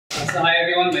So hi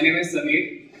everyone, my name is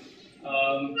Sameer.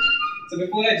 So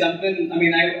before I jump in,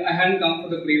 I hadn't come for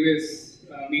the previous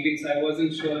meeting, so I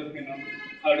wasn't sure,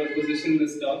 how to position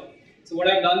this talk. So what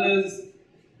I've done is,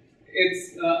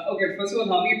 it's okay. First of all,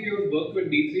 how many of you have worked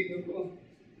with D3 before?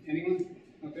 Anyone?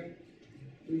 Okay.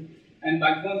 And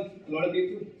Backbone? A lot of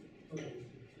people.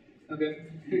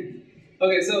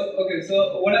 Okay.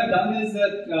 So what I've done is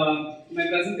that my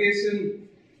presentation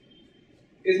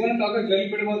is going to talk a little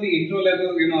bit about the intro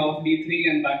level, of D3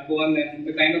 and Backbone and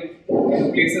the kind of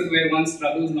places where one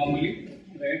struggles normally,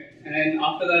 right? And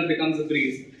after that, it becomes a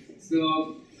breeze.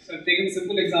 So I've taken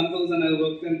simple examples and I've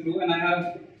worked them through, and I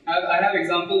have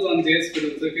examples on JS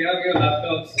Fiddle. So if you have your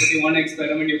laptops, if you want to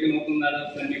experiment, you can open that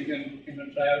up and you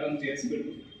can try out on JS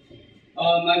Fiddle.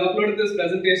 I've uploaded this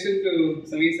presentation to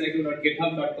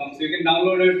sameercycle.github.com, so you can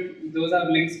download it. Those have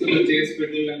links to the JS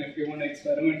Fiddle, and if you want to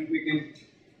experiment, we can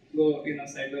go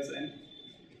side by side.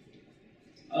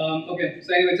 Okay,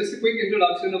 so anyway, just a quick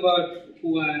introduction about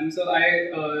who I am. So I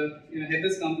head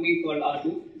this company called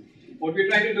R2. What we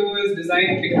try to do is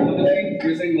design technology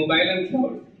using mobile and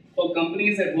cloud for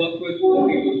companies that work with poor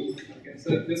people. Okay,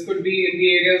 so this could be in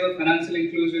the areas of financial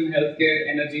inclusion, healthcare,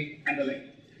 energy, and the like.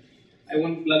 I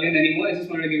won't plug in anymore, I just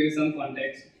wanted to give you some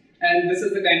context. And this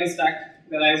is the kind of stack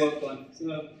that I work on.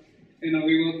 So, we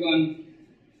work on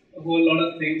a whole lot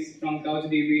of things, from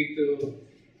CouchDB to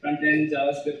front-end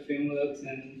JavaScript frameworks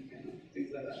and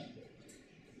things like that.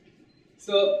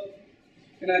 So,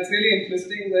 it's really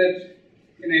interesting that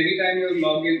every time you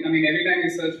log in, every time you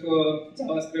search for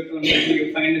JavaScript or maybe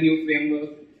you find a new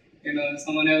framework,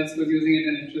 someone else was using it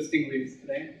in interesting ways,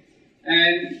 right?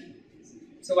 And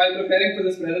so while preparing for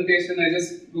this presentation, I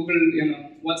just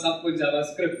Googled, what's up with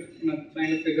JavaScript, trying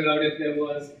to figure out if there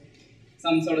was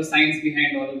some sort of science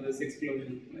behind all of this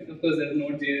explosion. Right? Of course, there's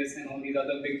Node.js and all these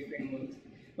other big frameworks.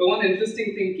 But one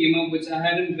interesting thing came up which I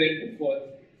hadn't read before,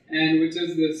 and which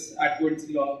is this Atwood's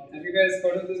law. Have you guys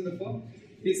heard of this before?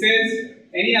 He says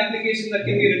any application that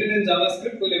can be written in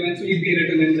JavaScript will eventually be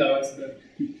written in JavaScript.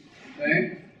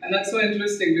 Right? And that's so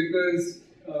interesting because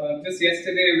just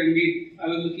yesterday when I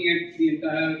was looking at the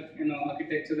entire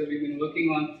architecture that we've been working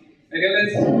on, I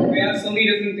realized we have so many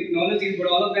different technologies, but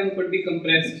all of them could be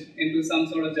compressed into some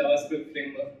sort of JavaScript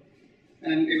framework.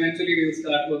 And eventually we'll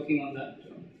start working on that.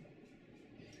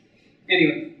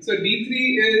 Anyway, so D3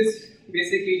 is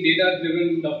basically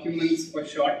data-driven documents for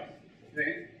short,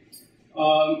 right?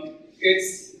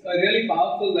 It's a really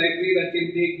powerful library that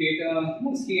can take data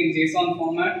mostly in JSON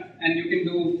format, and you can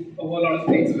do a whole lot of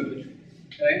things with it,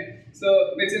 right?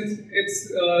 So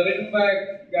it's written by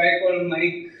a guy called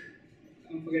Mike,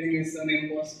 I'm forgetting his surname,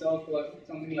 Bostock or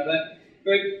something like that.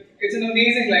 But it's an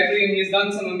amazing library, and he's done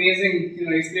some amazing,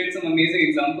 he's created some amazing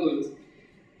examples.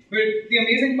 But the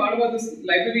amazing part about this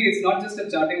library is not just a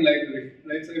charting library,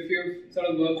 right? So if you've sort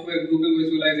of worked with Google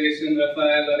Visualization,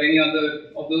 Raphael, or any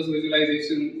other of those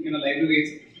visualization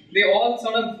libraries, they all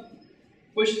sort of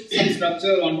push some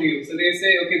structure onto you. So they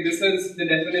say, okay, this is the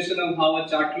definition of how a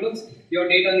chart looks. Your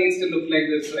data needs to look like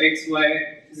this, so X,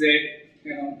 Y, Z,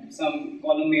 some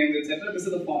column names, etc. This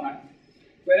is the format.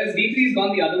 Whereas D3 has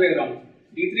gone the other way around.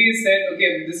 D3 has said,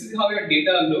 okay, this is how your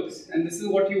data looks, and this is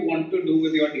what you want to do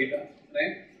with your data,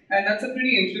 right? And that's a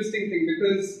pretty interesting thing,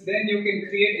 because then you can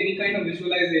create any kind of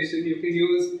visualization. You can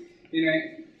use,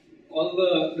 all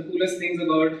the coolest things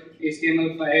about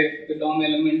HTML5, the DOM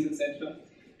elements, etc.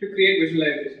 to create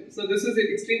visualization. So this is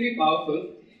extremely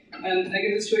powerful, and I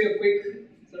can just show you a quick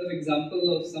sort of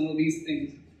example of some of these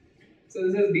things. So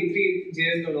this is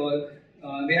D3.js.org.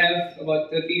 They have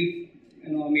about 30,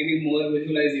 maybe more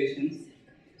visualizations.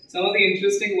 Some of the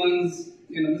interesting ones,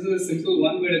 this is a simple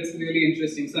one, but it's really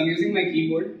interesting. So I'm using my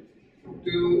keyboard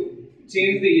to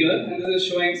change the year, and this is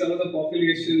showing some of the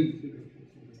population,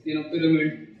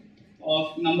 pyramid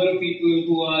of number of people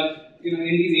who are, in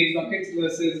these age buckets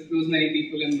versus those many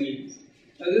people in millions.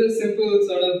 Now, this is a simple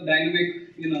sort of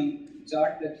dynamic,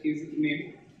 chart that he's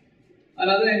made.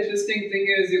 Another interesting thing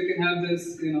is you can have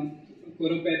this,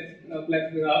 Kuropet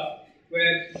graph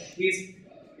where he's,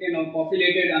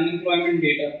 populated unemployment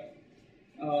data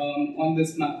on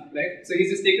this map, right? So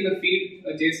he's just taken a feed,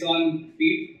 a JSON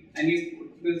feed, and he's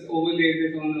overlaid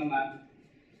it on a map.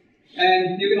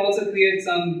 And you can also create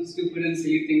some stupid and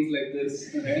silly things like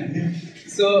this, right?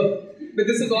 So, but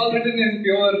this is all written in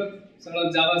pure sort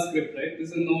of JavaScript, right?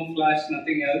 This is no Flash,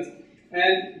 nothing else.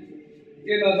 And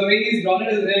the way he's drawn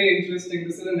it is really interesting.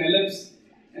 This is an ellipse,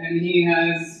 and he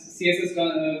has CSS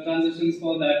transitions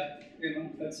for that,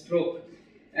 that stroke.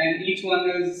 And each one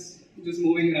is just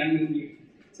moving randomly.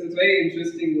 So it's very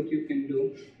interesting what you can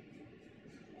do.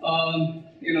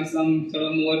 some sort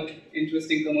of more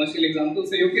interesting commercial examples.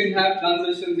 So you can have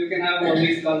transitions, you can have all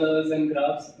these colors and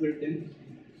graphs built in.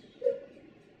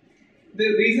 The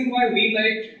reason why we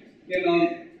like,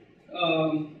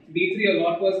 D3 a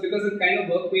lot was because the kind of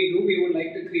work we do, we would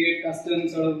like to create custom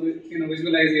sort of,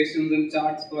 visualizations and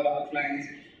charts for our clients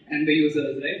and the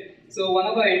users, right? So one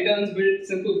of our interns built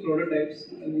simple prototypes.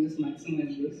 Let me just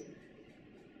maximize this.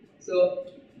 So,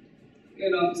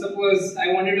 suppose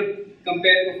I wanted to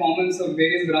compare performance of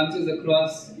various branches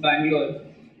across Bangalore,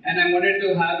 and I wanted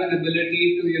to have an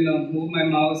ability to, move my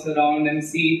mouse around and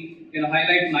see,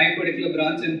 highlight my particular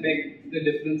branch and peg the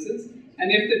differences.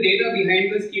 And if the data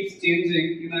behind this keeps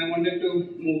changing, I wanted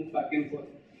to move back and forth.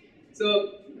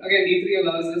 So again, D3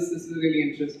 allows this. This is really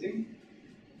interesting.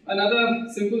 Another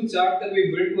simple chart that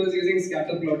we built was using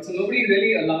scatter plot. So nobody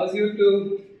really allows you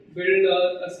to build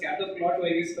a scatter plot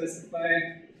where you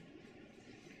specify,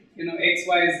 X,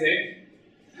 Y, Z,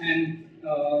 and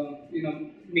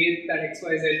make that X,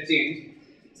 Y, Z change.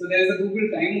 So there's a Google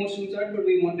time motion chart, but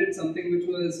we wanted something which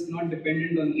was not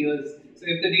dependent on years. So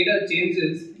if the data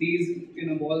changes, these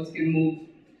balls can move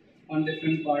on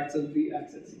different parts of the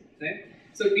axis, right?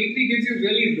 So D3 gives you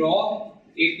really raw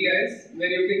APIs where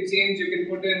you can change, you can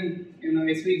put in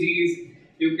SVGs,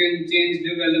 you can change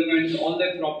div elements, all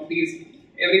their properties,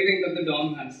 everything that the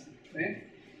DOM has, right?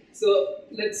 So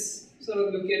let's sort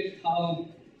of look at how.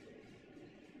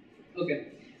 Okay,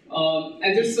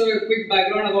 and just a quick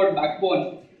background about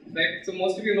Backbone. Right, so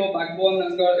most of you know Backbone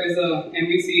is a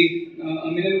MVC, a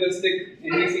minimalistic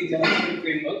MVC JavaScript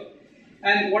framework.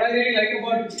 And what I really like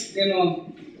about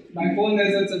Backbone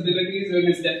is its abilities and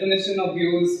its definition of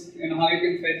views, how you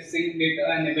can fetch sync data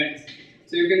and events.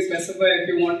 So you can specify if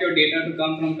you want your data to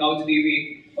come from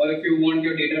CouchDB or if you want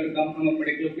your data to come from a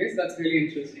particular place. That's really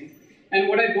interesting. And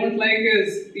what I don't like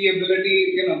is the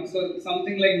ability, so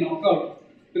something like knockout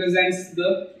presents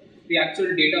the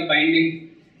actual data binding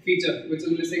feature, which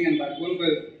is missing in Backbone,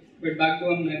 but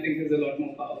Backbone I think is a lot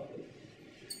more powerful.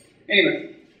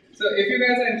 Anyway, so if you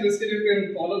guys are interested, you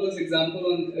can follow this example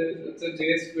on it's a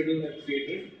JS video I've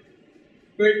created.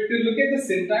 But to look at the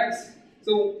syntax,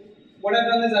 so what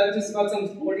I've done is I've just got some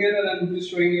code here and I'm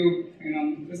just showing you,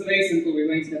 this is very simple, we're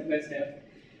going step by step.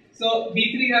 So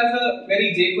D3 has a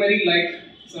very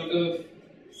jQuery-like sort of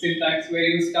syntax where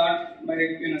you start by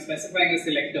specifying a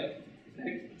selector.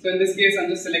 Right? So in this case, I'm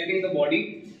just selecting the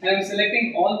body, and I'm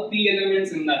selecting all P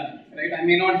elements in that. Right? I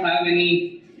may not have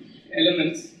any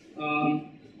elements,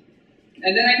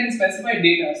 and then I can specify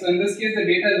data. So in this case, the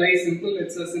data is very simple.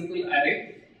 It's a simple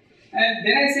array, and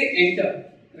then I say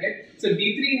enter. Right? So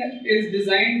D3 is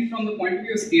designed from the point of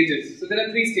view of stages. So there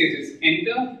are 3 stages: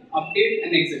 enter, update,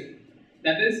 and exit.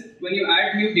 That is, when you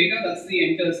add new data, that's the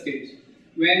enter stage.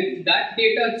 When that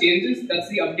data changes, that's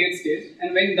the update stage,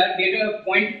 and when that data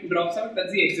point drops out,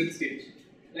 that's the exit stage,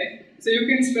 right? So you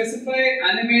can specify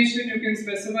animation, you can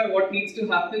specify what needs to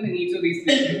happen in each of these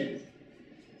 3 stages.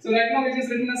 So right now we just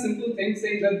written a simple thing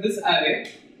saying that this array,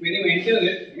 when you enter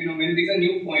it, when these are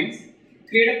new points,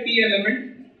 create a P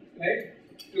element, right,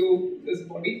 to this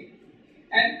body,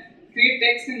 and create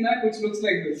text in that which looks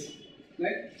like this,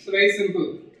 right? So very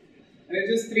simple. And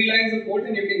it's just 3 lines of code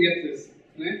and you can get this,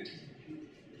 right?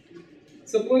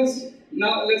 Suppose,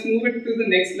 now let's move it to the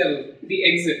next level, the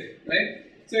exit, right?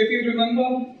 So if you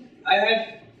remember, I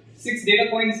had 6 data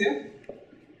points here,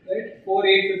 right? 4,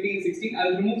 8, 15, 16,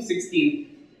 I'll remove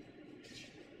 16.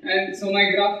 And so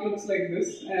my graph looks like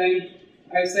this, and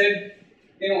I've said,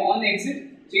 on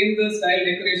exit, change the style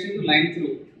decoration to line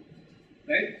through,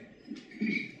 right?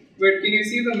 But can you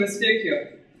see the mistake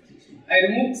here? I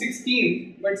removed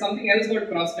 16, but something else got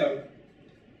crossed out,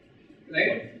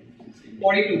 right?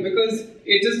 42, because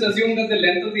it just assumed that the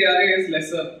length of the array is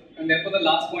lesser, and therefore the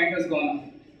last point has gone up,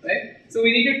 right? So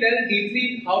we need to tell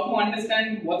D3 how to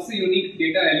understand what's the unique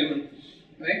data element,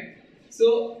 right?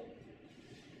 So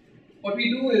what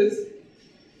we do is,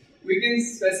 we can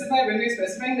specify, when we're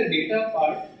specifying the data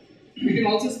part, we can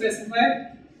also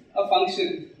specify a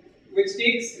function which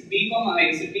takes d comma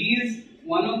I. So d is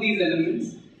one of these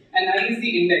elements, and I is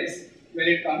the index where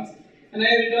it comes, and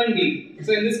I return d.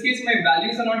 So in this case, my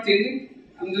values are not changing.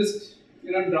 I'm just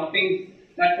dropping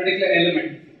that particular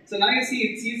element. So now you see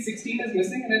it sees 16 is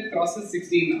missing and it crosses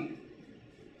 16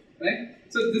 now, right?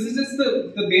 So this is just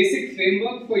the basic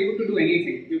framework for you to do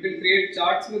anything. You can create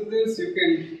charts with this. You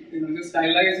can just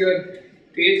stylize your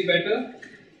page better,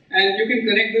 and you can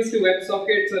connect this to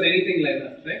WebSockets or anything like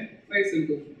that, right? Very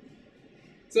simple.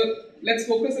 So let's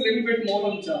focus a little bit more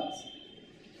on charts.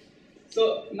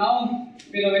 So now,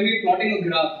 when we're plotting a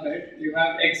graph, right, you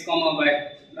have x comma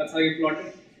y. That's how you plot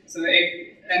it. So,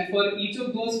 and for each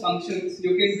of those functions,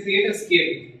 you can create a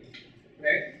scale.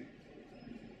 right?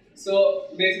 So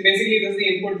basically, this is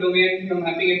the input domain. You're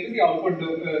mapping it to the output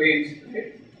range,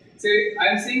 right? So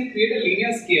I'm saying create a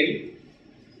linear scale,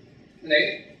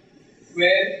 right,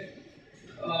 where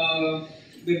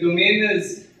the domain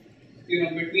is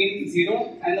between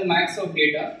 0 and the max of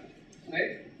data,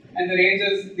 right? And the range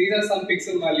is, these are some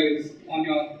pixel values on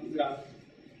your graph.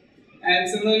 And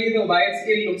similarly, the y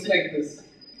scale looks like this,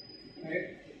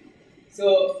 right?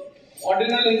 So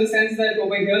ordinal in the sense that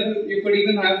over here you could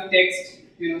even have text.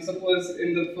 Suppose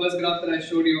in the first graph that I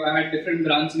showed you, I had different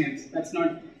branch names. That's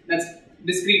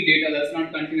discrete data. That's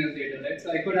not continuous data, right?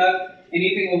 So I could have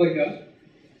anything over here.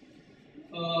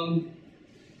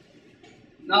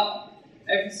 Now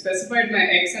I've specified my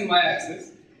x and y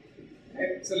axis.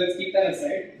 Right? So let's keep that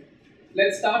aside.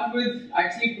 Let's start with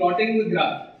actually plotting the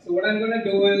graph. So what I'm going to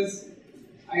do is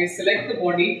I select the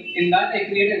body. In that I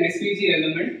create an SVG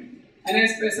element and I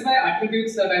specify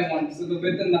attributes that I want. So the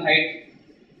width and the height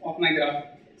of my graph.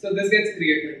 So this gets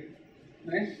created,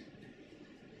 right?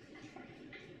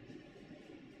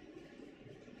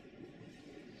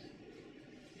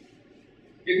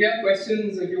 If you have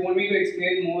questions, if you want me to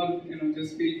explain more,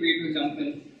 just feel free to jump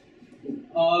in.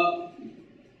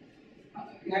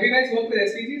 Have you guys worked with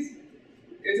SVGs?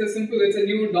 It's a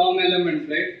new DOM element,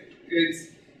 right?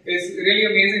 It's really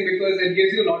amazing because it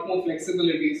gives you a lot more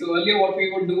flexibility. So earlier what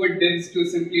we would do with divs to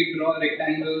simply draw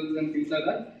rectangles and things like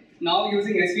that. Now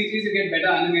using SVGs you get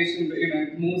better animation,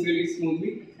 it moves really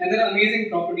smoothly. And there are amazing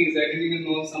properties, I didn't even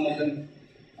know some of them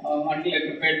until I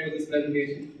prepared for this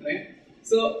presentation, right?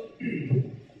 So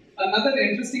another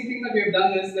interesting thing that we have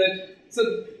done is that, so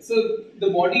the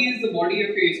body is the body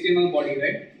of your HTML body,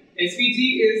 right?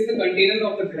 SVG is the container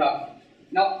of the graph.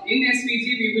 Now in SVG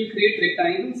we will create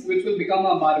rectangles which will become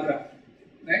a bar graph,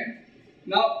 right?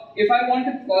 Now if I want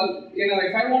to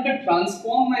if I want to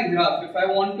transform my graph, if I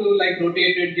want to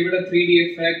rotate it, give it a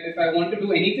 3D effect, if I want to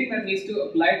do anything that needs to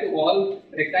apply to all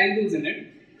rectangles in it,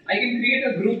 I can create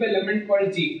a group element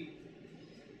called G.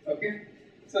 Okay,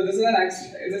 so this is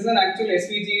an actual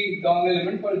SVG DOM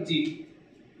element called G,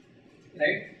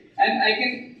 right? And I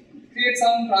can create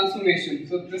some transformation.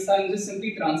 So this I'm just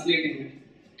simply translating it,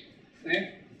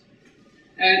 right?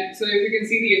 And so if you can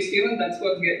see the HTML, that's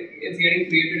what it's getting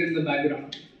created in the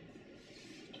background.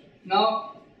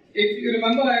 Now, if you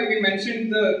remember, we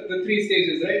mentioned the 3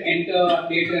 stages, right? Enter,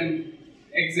 update, and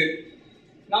exit.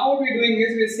 Now what we're doing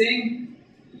is we're saying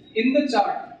in the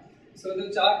chart. So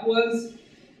the chart was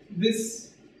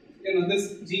this,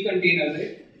 this G container,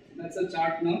 right? That's a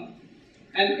chart now.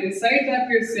 And inside that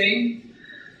we're saying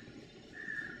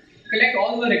collect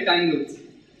all the rectangles.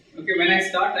 Okay, when I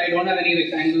start, I don't have any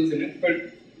rectangles in it, but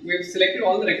we've selected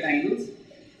all the rectangles.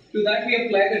 To that we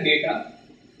apply the data,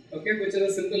 okay, which is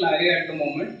a simple array at the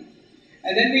moment.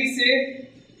 And then we say,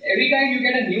 every time you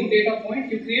get a new data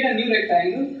point, you create a new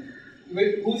rectangle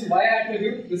with whose y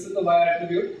attribute, this is the y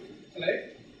attribute,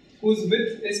 right? Whose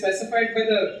width is specified by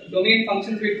the domain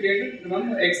functions we created,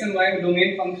 remember, x and y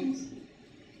domain functions.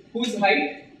 Whose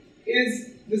height is,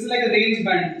 this is like a range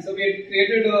band. So we had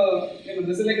created a,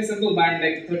 this is like a simple band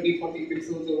like 30, 40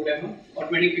 pixels or whatever, or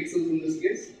 20 pixels in this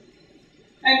case.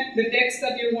 And the text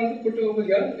that you want to put over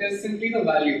here is simply the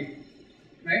value,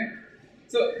 right?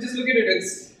 So just look at it,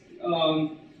 it's,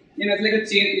 it's like a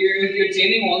chain, you're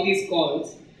chaining all these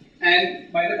calls.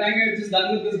 And by the time you're just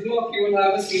done with this block, you will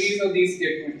have a series of these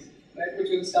statements, right? Which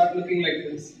will start looking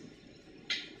like this,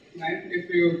 right?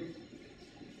 If you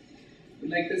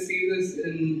would like to see this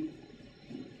in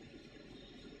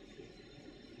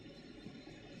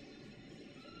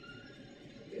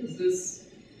this,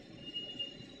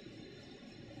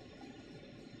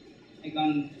 I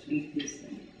can't change this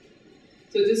thing.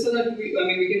 So just so that we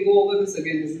can go over this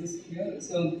again. This is here.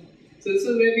 So this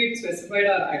is where we specified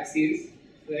our axes,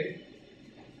 right?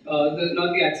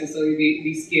 Not the axis, sorry,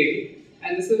 the scale.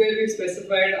 And this is where we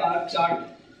specified our chart,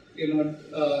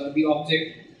 the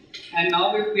object. And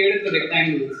now we've created the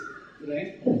rectangles,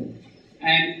 right?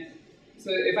 And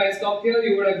so if I stop here,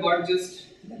 you would have got just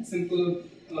that simple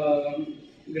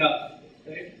graph,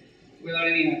 right? Without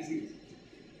any axes.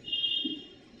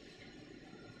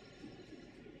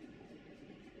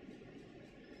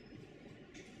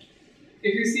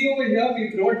 If you see over here,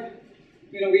 we wrote,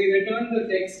 we returned the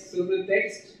text. So the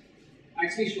text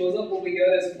actually shows up over here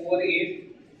as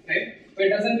 4.8, right? But it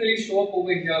doesn't really show up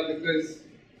over here because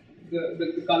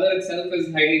the color itself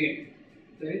is hiding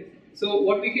it, right? So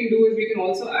what we can do is we can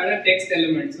also add a text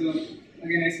element. So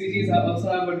again, SVGs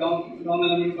also have a DOM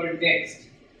element called text.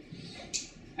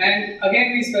 And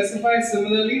again, we specify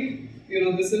similarly,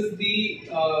 this is the,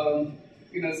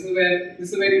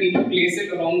 this is where you need to place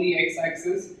it along the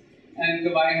x-axis and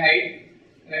the y height,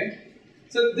 right?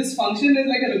 So this function is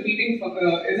like a repeating,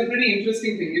 it's a pretty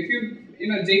interesting thing. If you,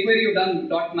 jQuery, you've done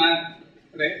 .map,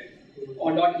 right,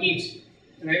 or .each,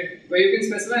 right, where you can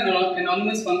specify an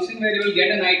anonymous function where you will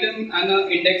get an item and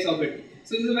an index of it.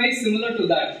 So this is very similar to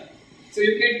that. So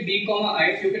you get d,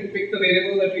 I, you can pick the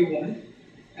variable that you want,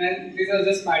 and these are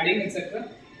just padding, etc.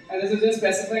 And this is just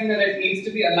specifying that it needs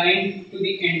to be aligned to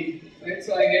the end, right?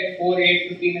 So I get 4, 8,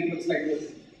 15, it looks like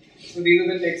this. So these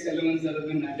are the text elements that have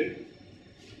been added.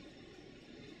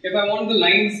 If I want the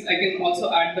lines, I can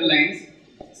also add the lines.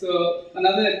 So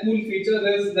another cool feature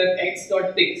is that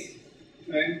x.ticks,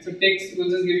 right? So ticks will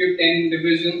just give you 10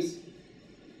 divisions,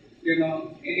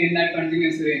 in that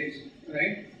continuous range,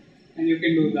 right? And you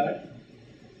can do that.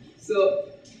 So,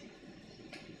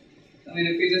 I mean,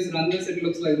 if we just run this, it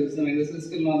looks like this. I mean, this is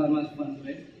still not that much fun,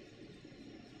 right?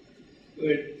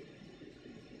 Good.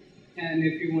 And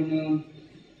if you want to,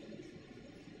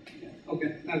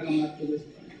 okay, I'll come back to this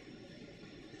part.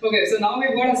 Okay, so now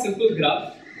we've got a simple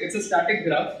graph. It's a static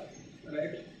graph,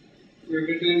 right? We've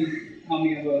written how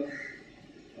many about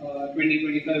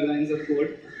 20-25 lines of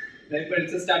code, right? But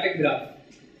it's a static graph.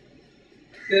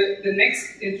 The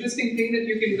next interesting thing that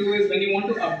you can do is when you want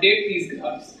to update these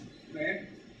graphs, right?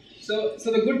 So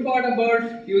the good part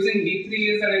about using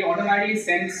D3 is that it automatically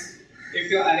sense if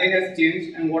your array has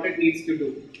changed and what it needs to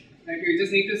do. Right? You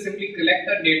just need to simply collect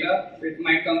that data. It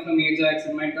might come from Ajax,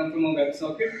 it might come from a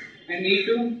WebSocket, and need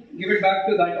to give it back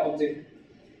to that object.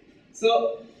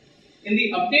 So in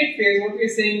the update phase, what we're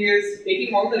saying is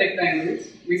taking all the rectangles,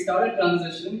 we start a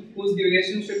transition whose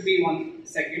duration should be 1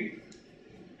 second.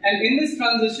 And in this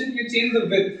transition, you change the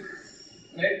width,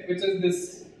 right, which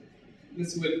is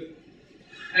this width,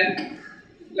 and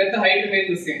let the height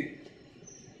remain the same,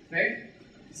 right?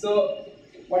 So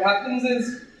what happens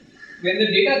is when the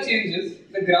data changes,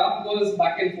 the graph goes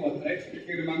back and forth, right? If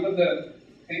you remember the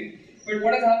thing. But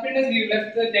what has happened is we've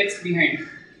left the text behind.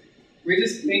 We're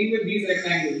just playing with these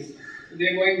rectangles. So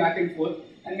they're going back and forth,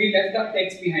 and we left our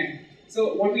text behind.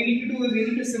 So what we need to do is we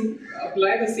need to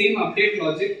apply the same update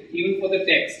logic even for the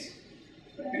text.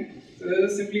 Right? So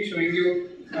this is simply showing you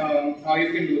how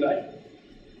you can do that.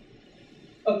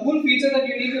 A cool feature that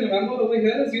you need to remember over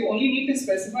here is you only need to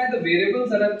specify the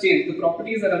variables that have changed, the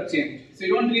properties that have changed. So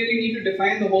you don't really need to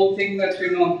define the whole thing that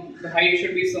the height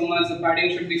should be so much, the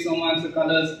padding should be so much, the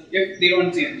colors, if they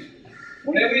don't change.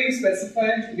 Whatever you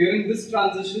specify during this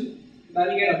transition, that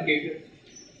will get updated.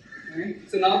 Right?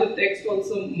 So now the text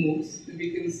also moves.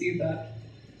 We can see that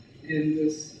in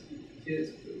this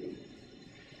case.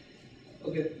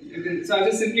 Okay, so I've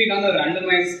just simply done a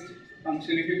randomized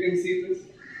function. If you can see this.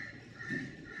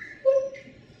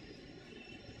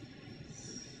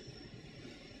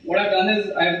 What I've done is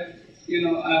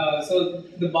so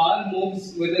the bar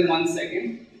moves within 1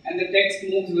 second and the text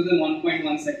moves within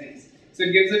 1.1 seconds. So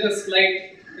it gives it a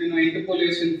slight,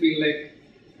 interpolation feel like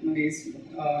he's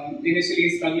initially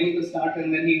struggling to start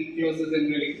and then he closes in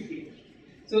really quickly.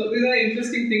 So these are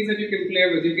interesting things that you can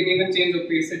play with. You can even change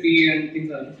opacity and things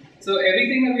like that. So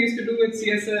everything that we used to do with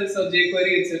CSS or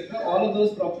jQuery, etc., all of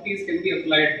those properties can be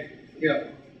applied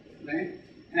here, right?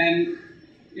 And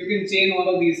you can chain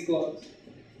all of these calls,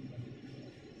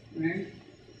 right?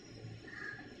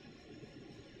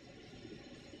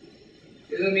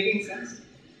 Is that making sense?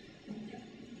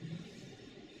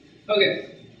 Okay.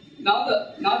 Now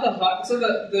the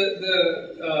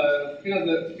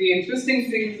interesting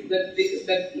thing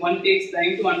that one takes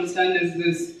time to understand is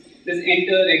this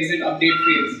enter, exit, update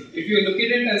phase. If you look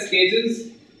at it as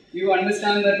stages, you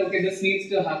understand that okay, this needs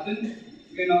to happen.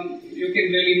 You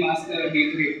can really master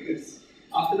D3.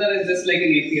 After that, it's just like an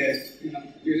API.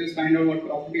 You just find out what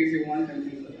properties you want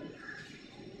and things like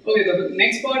that. Okay, the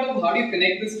next part of how do you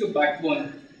connect this to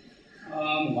Backbone?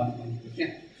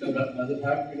 Yeah. So does it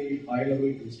have any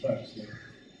high-level constructs?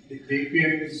 Like the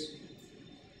API is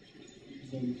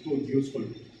useful,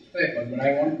 right. But when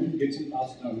I want to get some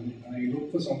tasks done, I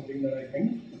look for something that I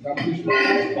think accomplishes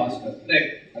faster.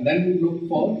 Right. And then look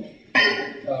for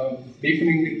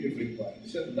deepening it if required.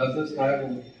 Sure. Does this have,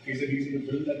 is it easy to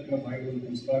build that kind of high-level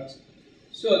constructs?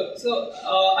 Sure. So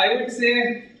I would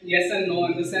say yes and no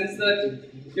in the sense that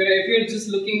if you're just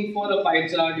looking for a pie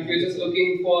chart, if you're just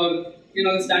looking for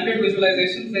the standard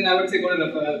visualizations, then I would say go to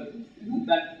Raphael.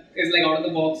 That is like out of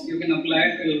the box. You can apply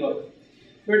it, it'll work.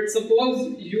 But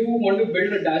suppose you want to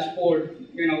build a dashboard,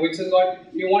 which has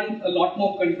got you want a lot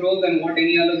more control than what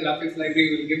any other graphics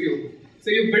library will give you.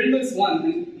 So you build this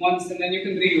once and then you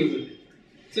can reuse it.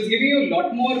 So it's giving you a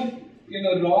lot more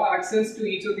raw access to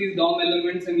each of these DOM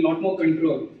elements and a lot more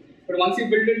control. But once you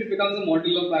build it, it becomes a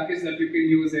modular package that you can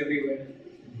use everywhere.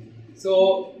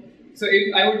 So so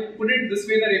if I would put it this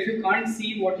way, that if you can't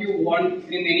see what you want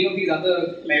in any of these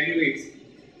other libraries,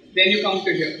 then you come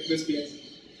to here, this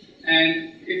place.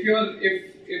 And if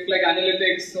like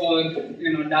analytics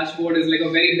or dashboard is like a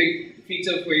very big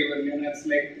feature for you, and that's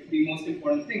like the most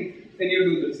important thing, then you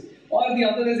do this. Or the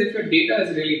other is if your data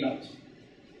is really large,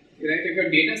 right? If your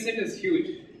data set is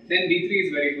huge, then D3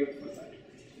 is very good for that.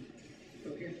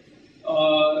 Okay.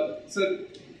 So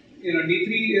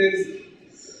D3 is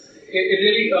it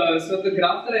really. So the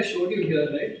graph that I showed you here,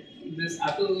 right? This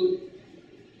Apple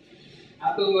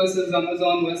versus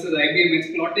Amazon versus IBM,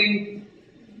 it's plotting,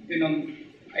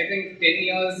 I think 10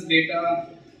 years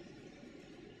data,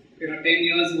 10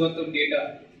 years worth of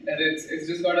data. That it's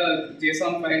just got a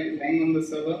JSON file lying on the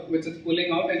server, which it's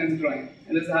pulling out and it's drawing.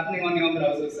 And this is happening on your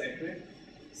browser side, right?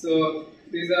 So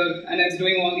these are, and it's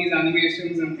doing all these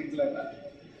animations and things like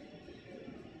that.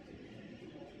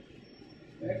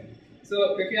 Right?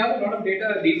 So if you have a lot of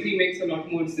data, D3 makes a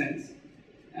lot more sense.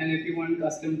 And if you want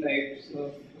custom types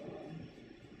of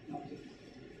objects.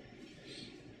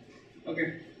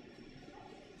 Okay.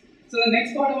 So the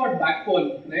next part about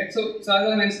backbone, right? So as I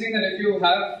was mentioning, that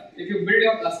if you build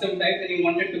your custom type, then you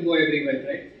want it to go everywhere,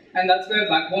 right? And that's where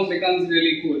backbone becomes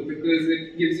really cool, because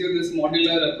it gives you this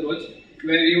modular approach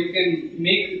where you can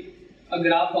make a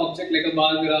graph object like a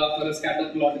bar graph or a scatter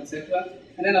plot, etc.,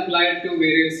 and then apply it to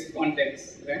various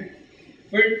contexts, right?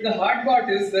 But the hard part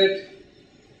is that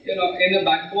in a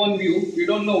backbone view, you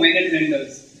don't know when it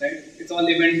renders, right? It's all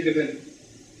event driven,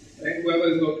 right? Whoever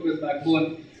has worked with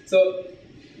backbone. So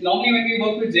normally when we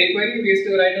work with jQuery, we used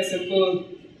to write a simple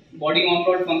body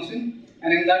onload function,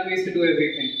 and in that we used to do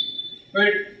everything.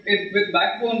 But with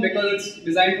Backbone, because it's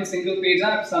designed for single page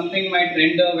apps, something might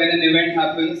render when an event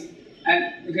happens,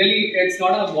 and really it's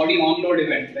not a body onload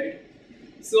event, right?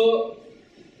 So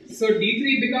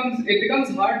D3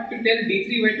 becomes hard to tell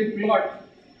D3 where to plot,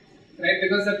 right?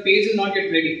 Because the page is not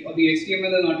yet ready, or the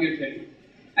HTML is not yet ready,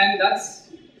 and that's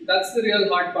the real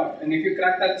hard part. And if you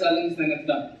crack that challenge, then it's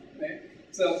done, right?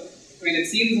 So, I mean, it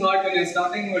seems hard when you're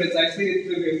starting, but it's actually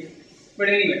trivial. But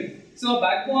anyway, so a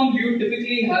backbone view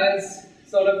typically has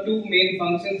sort of two main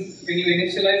functions when you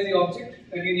initialize the object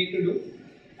that you need to do,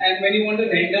 and when you want to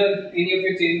render any of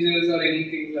your changes or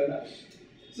anything like that.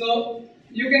 So,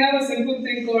 you can have a simple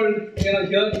thing called,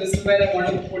 here, this is where I want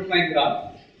to put my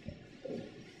graph.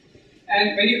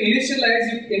 And when you initialize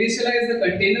the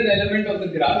container element of the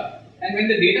graph, and when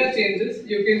the data changes,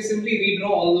 you can simply redraw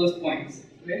all those points.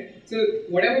 Right? So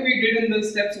whatever we did in the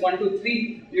steps 1 to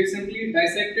 3, you simply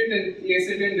dissect it and place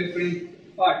it in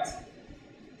different parts.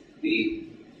 The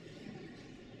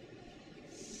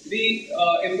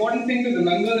important thing to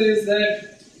remember is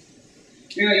that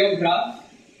your graph.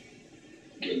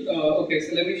 Okay,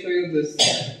 so let me show you this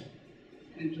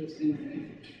interesting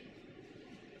thing.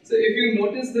 So if you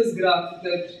notice this graph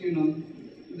that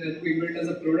that we built as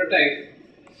a prototype,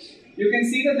 you can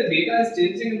see that the data is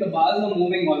changing and the bars are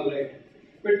moving all right.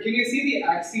 But can you see the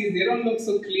axes? They don't look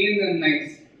so clean and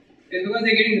nice. It's because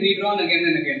they're getting redrawn again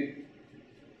and again,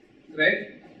 right?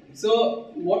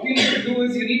 So what you need to do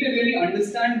is you need to really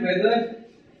understand whether,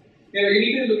 you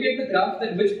need to look at the graph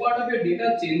that which part of your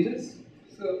data changes.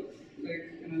 So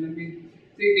like, let me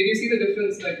see, did you see the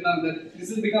difference right now that this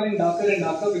is becoming darker and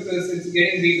darker because it's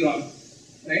getting redrawn,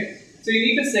 right? So you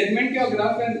need to segment your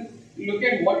graph and look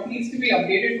at what needs to be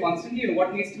updated constantly and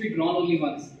what needs to be drawn only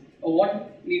once, or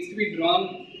what needs to be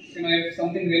drawn, if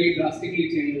something really drastically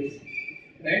changes,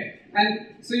 right? And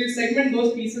so you segment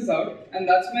those pieces out, and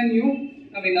that's when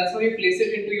that's how you place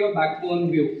it into your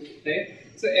backbone view, right?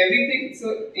 So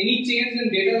any change in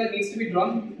data that needs to be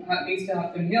drawn needs to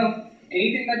happen here.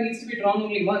 Anything that needs to be drawn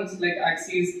only once, like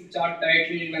axes, chart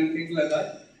title, and things like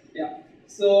that. Yeah.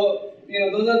 So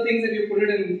those are things that you put it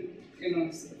in,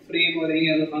 frame or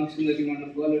any other function that you want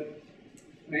to call it,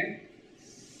 right?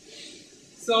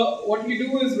 So what you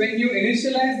do is when you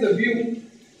initialize the view,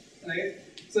 right?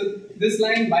 So this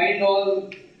line bind all,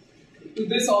 to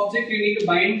this object you need to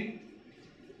bind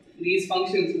these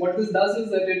functions. What this does is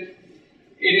that it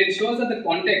ensures that the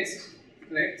context,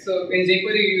 right? So in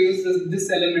jQuery you use this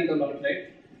element a lot,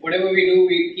 right? Whatever we do,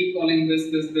 we keep calling this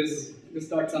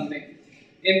dot something.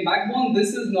 In Backbone,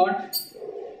 this is not,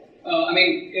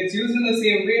 it's used in the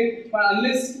same way, but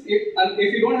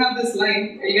if you don't have this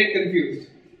line, it'll get confused.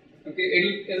 Okay,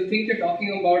 it'll think you're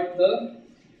talking about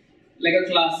like a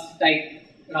class type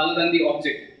rather than the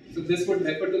object. So this would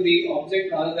refer to the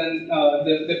object rather than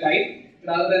the type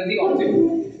rather than the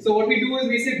object. So what we do is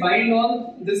we say bind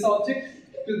all this object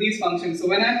to these functions. So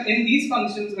when I'm in these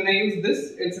functions, when I use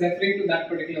this, it's referring to that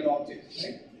particular object,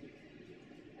 right?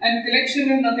 And collection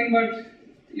is nothing but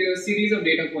series of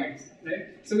data points, right?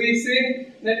 So we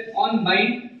say that on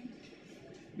bind,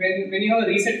 when you have a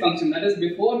reset function, that is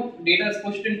before data is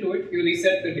pushed into it, you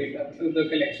reset the data to the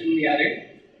collection, the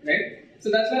array, right? So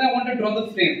that's where I want to draw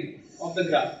the frame of the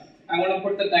graph. I want to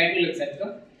put the title,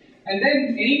 etc. And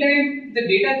then anytime the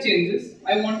data changes,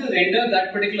 I want to render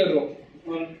that particular row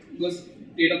or those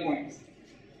data points.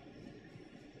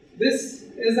 This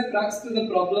is the crux to the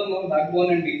problem of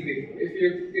Backbone and D3.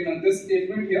 If this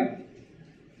statement here.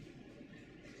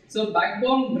 So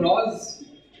Backbone draws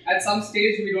at some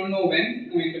stage, we don't know when,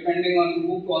 depending on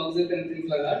who calls it and things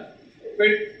like that.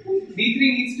 But D3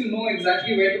 needs to know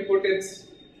exactly where to put its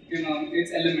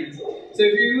elements. So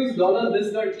if you use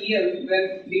 $this.el,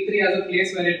 then D3 has a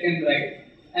place where it can write.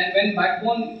 And when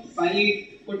Backbone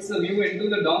finally puts a view into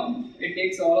the DOM, it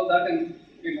takes all of that and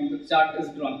the chart is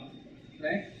drawn,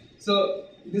 right? So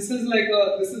this is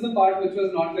the part which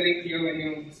was not very clear when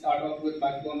you start off with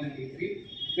Backbone and D3.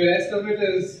 The rest of it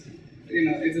is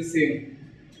it's the same.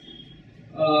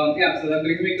 So that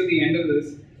brings me to the end of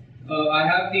this. I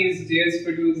have these JS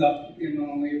fiddles up,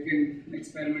 you can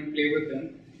experiment, play with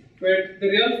them. But the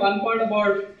real fun part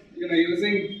about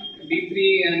using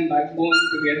D3 and Backbone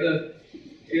together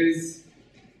is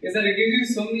that it gives you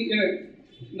so many.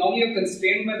 Normally you're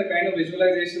constrained by the kind of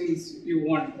visualizations you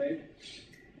want, right?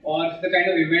 Or the kind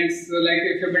of events. So like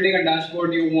if you're building a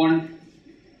dashboard, you want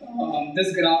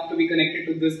this graph to be connected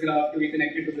to this graph to be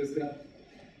connected to this graph.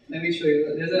 Let me show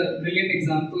you. There's a brilliant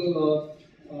example of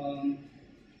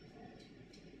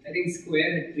I think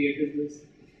Square had created this.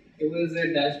 It was a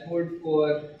dashboard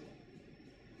for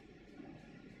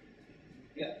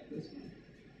this one.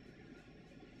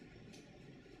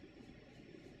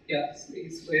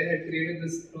 Square had created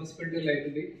this cross-filter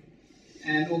library,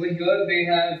 and over here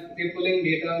they're pulling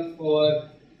data for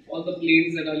all the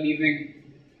planes that are leaving,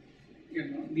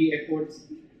 the airports,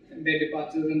 and their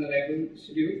departures and arrival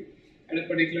schedule at a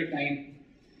particular time.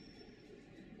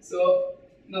 So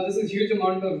now this is huge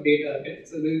amount of data, okay?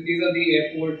 So these are the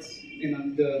airports,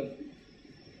 the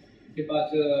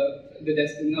departure, the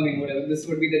destination, whatever. This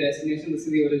would be the destination, this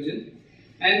is the origin.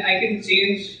 And I can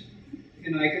change,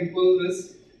 I can pull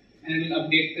this and it will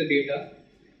update the data.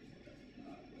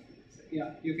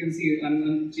 You can see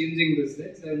I'm changing this,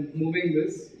 right? So I'm moving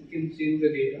this, you can change the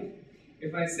data.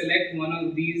 If I select one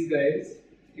of these guys,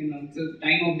 so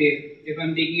time of day, if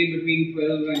I'm taking it between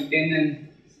 12 and 10 and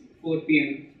 4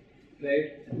 p.m.,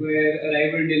 right, where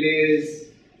arrival delay is,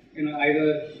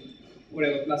 either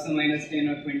whatever, plus or minus 10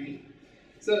 or 20.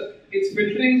 So it's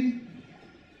filtering,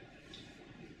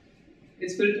 can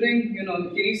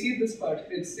you see this part?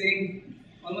 It's saying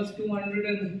almost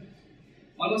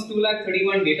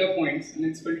 231 data points, and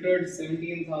it's filtered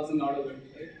 17,000 out of it,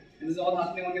 right? And this is all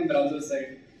happening on your browser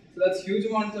side. So that's huge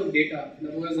amounts of data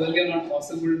that was earlier not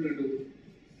possible to do.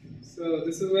 So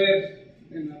this is where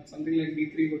something like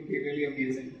D3 would be really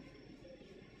amazing.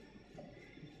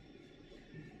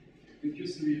 Thank you,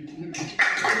 Samir.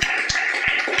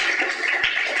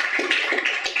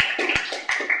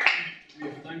 We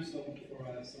have time for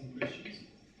some questions.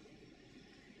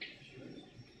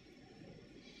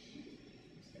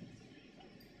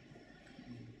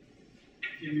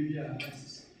 Okay, maybe I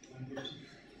ask one question.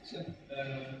 Sure.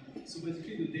 So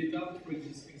basically, the data for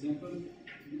this example,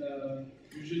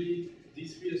 usually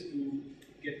D3 has to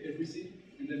get everything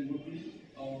and then work on it,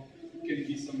 or can it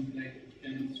be some like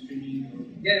kind of streaming? Or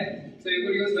Yeah. So you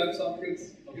could use WebSockets.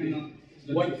 okay.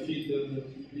 So what feed the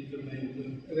data by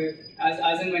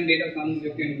as and when data comes,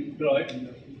 you can draw it.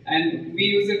 And we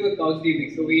use it with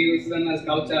CouchDB. So we use them as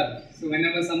couch apps. So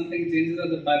whenever something changes at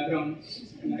the background,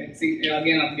 it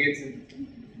again updates it.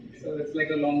 So it's like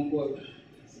a long code.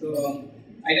 So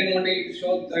I didn't want to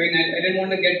show. I didn't want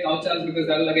to get couch apps because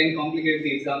that will again complicate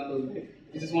the example. Right?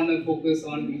 I just want to focus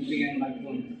on D3 and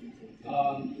Backbone.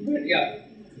 But yeah,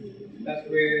 that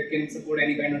way it can support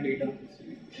any kind of data.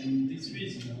 And D3 is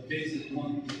based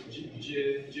on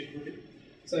jQuery?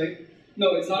 Sorry?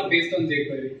 No, it's not based on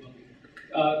jQuery.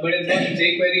 But it's got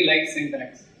jQuery-like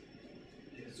syntax.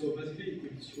 Yeah, so basically, you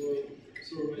could store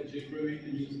by jQuery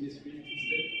and use D3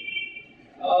 instead?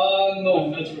 No.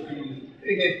 That's recommended.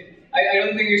 Okay. I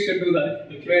don't think you should do that.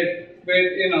 Okay. But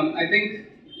I think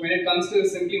when it comes to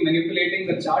simply manipulating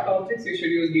the chart objects, you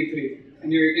should use D3.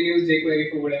 And you can use jQuery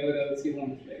for whatever else you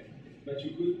want. Right? But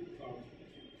you could?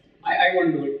 I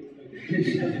won't do it.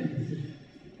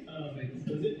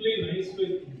 Does it play nice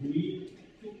with GUI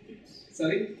toolkits?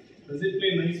 Sorry? Does it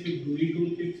play nice with GUI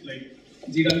toolkits like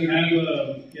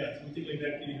GWT? Something like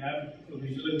that? Can you have a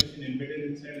visualization embedded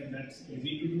inside and that's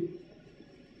easy to do?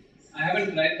 I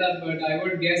haven't tried that, but I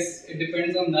would guess it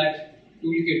depends on that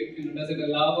toolkit. Does it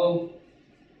allow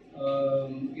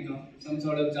some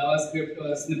sort of JavaScript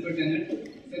or snippet in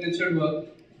it, then it should work.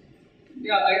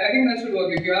 Yeah, I think that should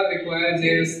work. If you have required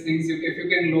JS things, if you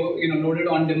can load it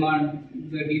on demand,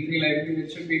 the D3 library,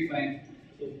 it should be fine.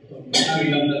 So, I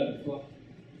haven't done that before.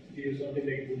 use something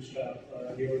like Bootstrap,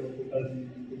 you have to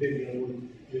put in your own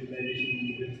visualization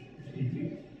with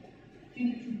D3.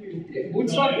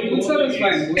 Bootstrap is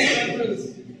fine. Bootstrap is.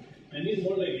 I mean,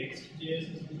 more like XJS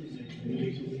or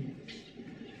something.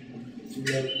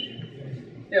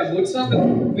 Yeah, Bootstrap.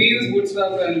 We use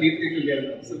Bootstrap and D3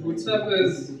 together. So Bootstrap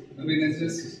is, it's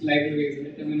just libraries.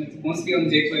 Right? It's mostly on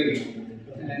jQuery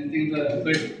and things like that.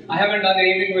 But I haven't done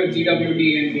anything with GWT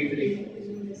and D3.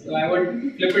 So I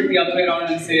would flip it the other way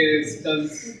around and say,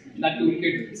 does that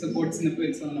toolkit support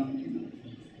snippets or not?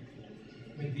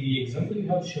 With the example you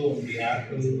have shown, the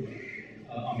Apple,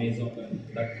 Amazon,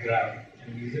 that graph,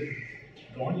 and is it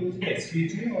drawn using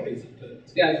SVG or is it?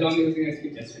 Yeah, it's drawn using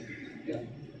SVG.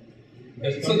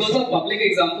 Yeah. So those are public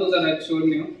examples that I've shown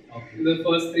you, the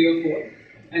first 3 or 4.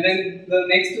 And then the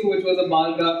next 2, which was a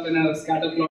bar graph and a scatter plot.